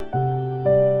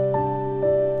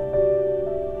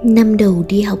Năm đầu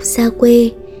đi học xa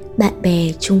quê, bạn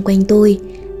bè chung quanh tôi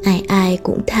ai ai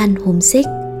cũng than homesick.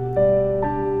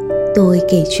 Tôi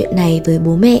kể chuyện này với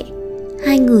bố mẹ.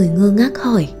 Hai người ngơ ngác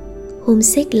hỏi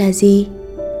homesick là gì.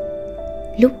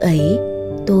 Lúc ấy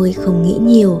tôi không nghĩ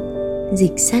nhiều,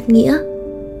 dịch sát nghĩa.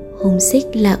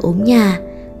 Homesick là ốm nhà,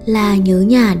 là nhớ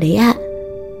nhà đấy ạ.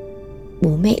 Bố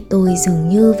mẹ tôi dường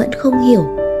như vẫn không hiểu,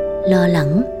 lo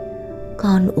lắng.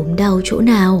 Con ốm đau chỗ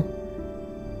nào?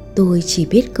 Tôi chỉ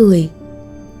biết cười.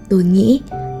 Tôi nghĩ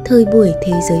thời buổi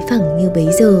thế giới phẳng như bấy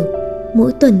giờ,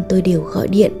 mỗi tuần tôi đều gọi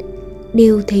điện,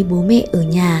 đều thấy bố mẹ ở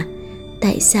nhà.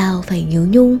 Tại sao phải nhớ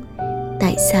nhung?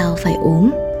 Tại sao phải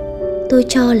ốm? Tôi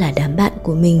cho là đám bạn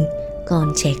của mình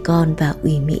còn trẻ con và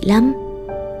ủy mị lắm.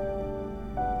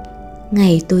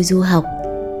 Ngày tôi du học,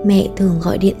 mẹ thường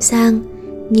gọi điện sang,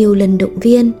 nhiều lần động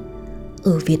viên.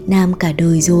 Ở Việt Nam cả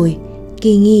đời rồi,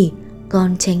 kỳ nghỉ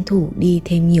con tranh thủ đi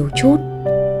thêm nhiều chút.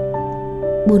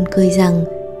 Buồn cười rằng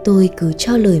tôi cứ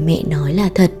cho lời mẹ nói là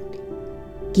thật.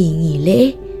 Kỳ nghỉ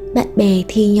lễ, bạn bè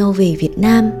thi nhau về Việt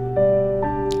Nam.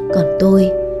 Còn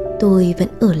tôi vẫn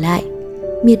ở lại,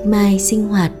 miệt mài sinh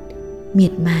hoạt,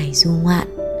 miệt mài du ngoạn.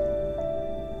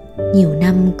 Nhiều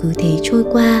năm cứ thế trôi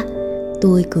qua,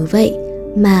 tôi cứ vậy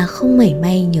mà không mảy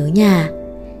may nhớ nhà.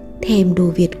 Thèm đồ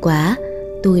Việt quá,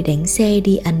 tôi đánh xe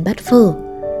đi ăn bát phở.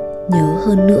 Nhớ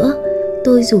hơn nữa,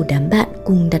 tôi rủ đám bạn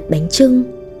cùng đặt bánh chưng.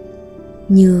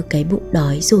 Như cái bụng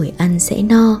đói rồi ăn sẽ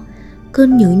no,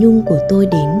 cơn nhớ nhung của tôi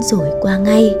đến rồi qua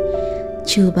ngay.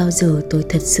 Chưa bao giờ tôi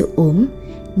thật sự ốm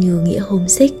như nghĩa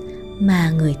homesick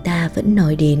mà người ta vẫn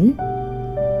nói đến.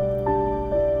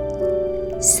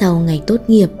 Sau ngày tốt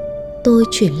nghiệp, tôi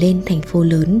chuyển lên thành phố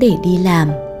lớn để đi làm.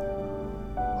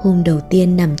 Hôm đầu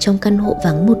tiên nằm trong căn hộ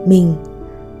vắng một mình,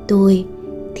 tôi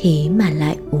thế mà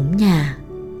lại ốm nhà.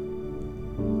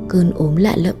 Cơn ốm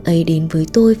lạ lẫm ấy đến với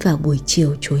tôi vào buổi chiều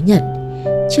Chủ nhật,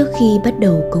 trước khi bắt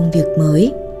đầu công việc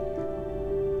mới.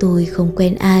 Tôi không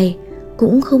quen ai,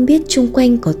 cũng không biết chung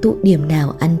quanh có tụ điểm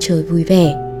nào ăn chơi vui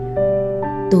vẻ.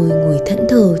 Tôi ngồi thẫn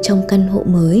thờ trong căn hộ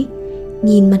mới,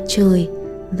 nhìn mặt trời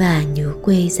và nhớ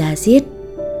quê da diết.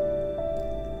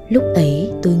 Lúc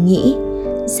ấy tôi nghĩ,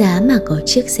 giá mà có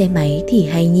chiếc xe máy thì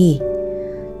hay nhỉ.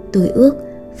 Tôi ước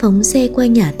phóng xe qua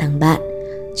nhà thằng bạn,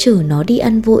 chở nó đi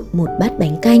ăn vội một bát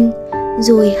bánh canh,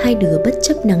 rồi hai đứa bất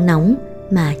chấp nắng nóng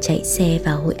mà chạy xe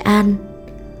vào Hội An.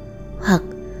 Hoặc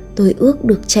tôi ước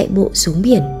được chạy bộ xuống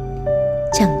biển.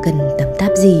 Chẳng cần tắm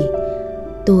táp gì,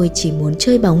 tôi chỉ muốn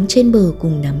chơi bóng trên bờ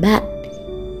cùng đám bạn,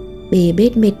 bê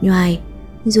bết mệt nhoài,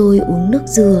 rồi uống nước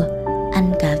dừa,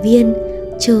 ăn cá viên,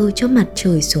 chờ cho mặt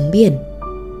trời xuống biển.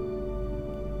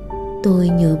 Tôi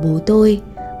nhớ bố tôi,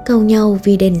 cau nhau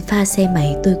vì đèn pha xe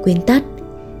máy tôi quên tắt,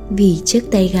 vì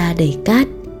chiếc tay ga đầy cát,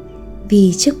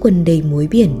 vì chiếc quần đầy muối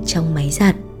biển trong máy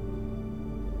giặt.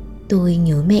 Tôi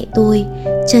nhớ mẹ tôi,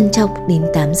 trằn trọc đến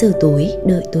 8 giờ tối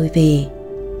đợi tôi về.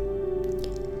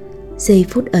 Giây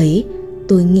phút ấy,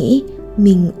 tôi nghĩ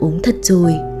mình ốm thật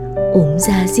rồi, ốm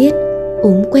da diết,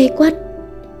 ốm que quắt.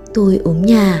 Tôi ốm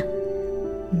nhà.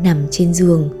 Nằm trên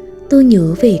giường, tôi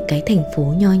nhớ về cái thành phố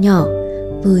nho nhỏ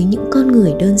với những con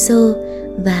người đơn sơ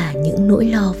và những nỗi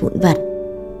lo vụn vặt.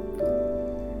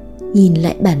 Nhìn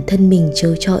lại bản thân mình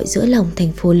trơ trọi giữa lòng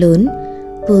thành phố lớn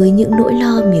với những nỗi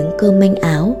lo miếng cơm manh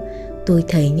áo, tôi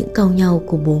thấy những cau nhau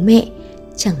của bố mẹ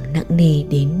chẳng nặng nề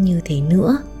đến như thế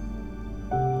nữa.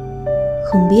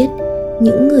 Không biết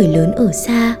những người lớn ở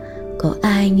xa có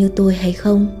ai như tôi hay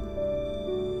không?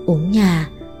 Ốm nhà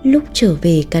lúc trở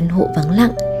về căn hộ vắng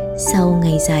lặng sau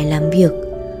ngày dài làm việc,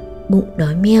 bụng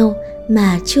đói meo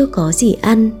mà chưa có gì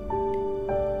ăn.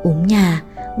 Ốm nhà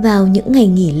vào những ngày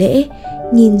nghỉ lễ,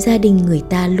 nhìn gia đình người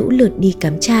ta lũ lượt đi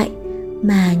cắm trại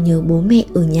mà nhớ bố mẹ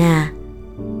ở nhà.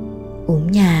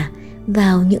 Ốm nhà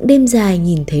vào những đêm dài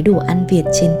nhìn thấy đồ ăn Việt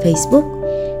trên Facebook,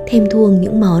 thèm thuồng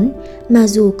những món mà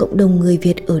dù cộng đồng người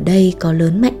Việt ở đây có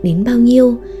lớn mạnh đến bao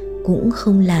nhiêu cũng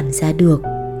không làm ra được.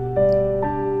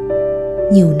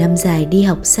 Nhiều năm dài đi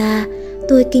học xa,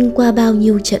 tôi kinh qua bao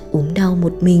nhiêu trận ốm đau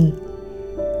một mình.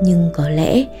 Nhưng có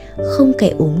lẽ không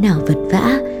cái ốm nào vật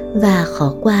vã và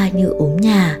khó qua như ốm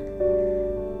nhà.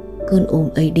 Cơn ốm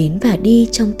ấy đến và đi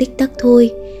trong tích tắc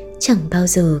thôi, chẳng bao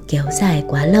giờ kéo dài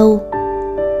quá lâu.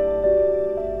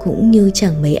 Cũng như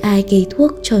chẳng mấy ai kê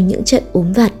thuốc cho những trận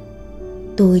ốm vặt.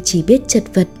 Tôi chỉ biết chật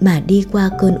vật mà đi qua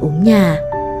cơn ốm nhà.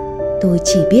 Tôi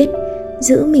chỉ biết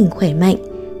giữ mình khỏe mạnh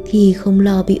thì không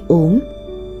lo bị ốm.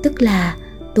 Tức là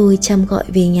tôi chăm gọi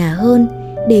về nhà hơn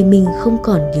để mình không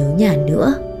còn nhớ nhà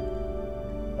nữa.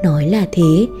 Nói là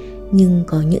thế, nhưng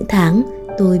có những tháng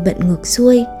tôi bận ngược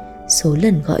xuôi, số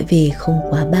lần gọi về không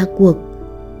quá 3 cuộc.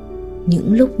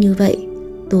 Những lúc như vậy,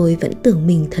 tôi vẫn tưởng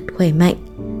mình thật khỏe mạnh,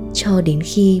 cho đến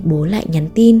khi bố lại nhắn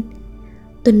tin: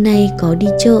 tuần này có đi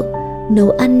chợ, nấu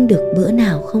ăn được bữa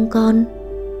nào không con?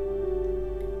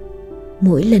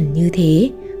 Mỗi lần như thế,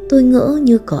 tôi ngỡ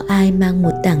như có ai mang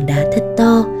một tảng đá thật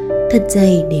to, thật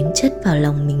dày đến chất vào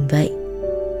lòng mình vậy.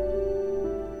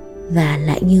 Và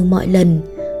lại như mọi lần,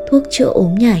 thuốc chữa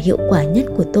ốm nhà hiệu quả nhất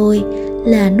của tôi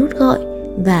là nút gọi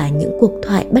và những cuộc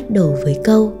thoại bắt đầu với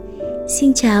câu: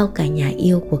 xin chào cả nhà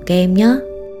yêu của kem nhé.